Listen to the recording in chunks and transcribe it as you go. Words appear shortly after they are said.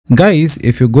Guys,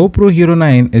 if your GoPro Hero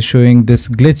 9 is showing this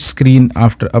glitch screen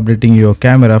after updating your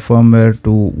camera firmware to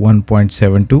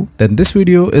 1.72, then this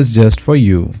video is just for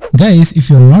you. Guys, if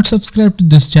you're not subscribed to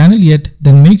this channel yet,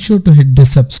 then make sure to hit the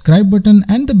subscribe button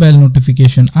and the bell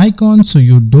notification icon so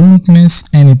you don't miss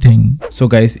anything. So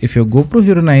guys, if your GoPro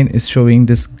Hero 9 is showing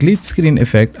this glitch screen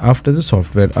effect after the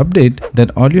software update, then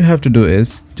all you have to do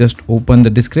is just open the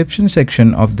description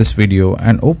section of this video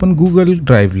and open Google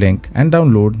Drive link and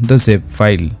download the zip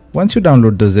file. Once you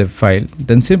download the zip file,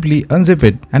 then simply unzip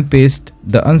it and paste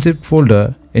the unzipped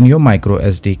folder in your micro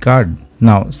SD card.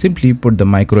 Now simply put the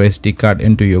micro SD card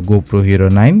into your GoPro Hero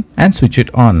 9 and switch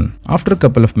it on. After a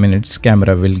couple of minutes,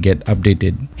 camera will get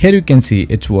updated. Here you can see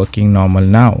it's working normal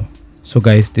now. So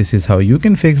guys, this is how you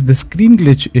can fix the screen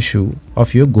glitch issue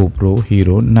of your GoPro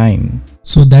Hero 9.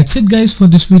 So that's it guys for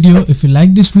this video. If you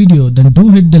like this video, then do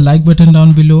hit the like button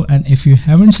down below, and if you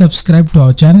haven't subscribed to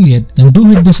our channel yet, then do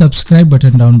hit the subscribe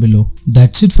button down below.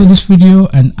 That's it for this video,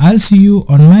 and I'll see you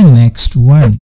on my next one.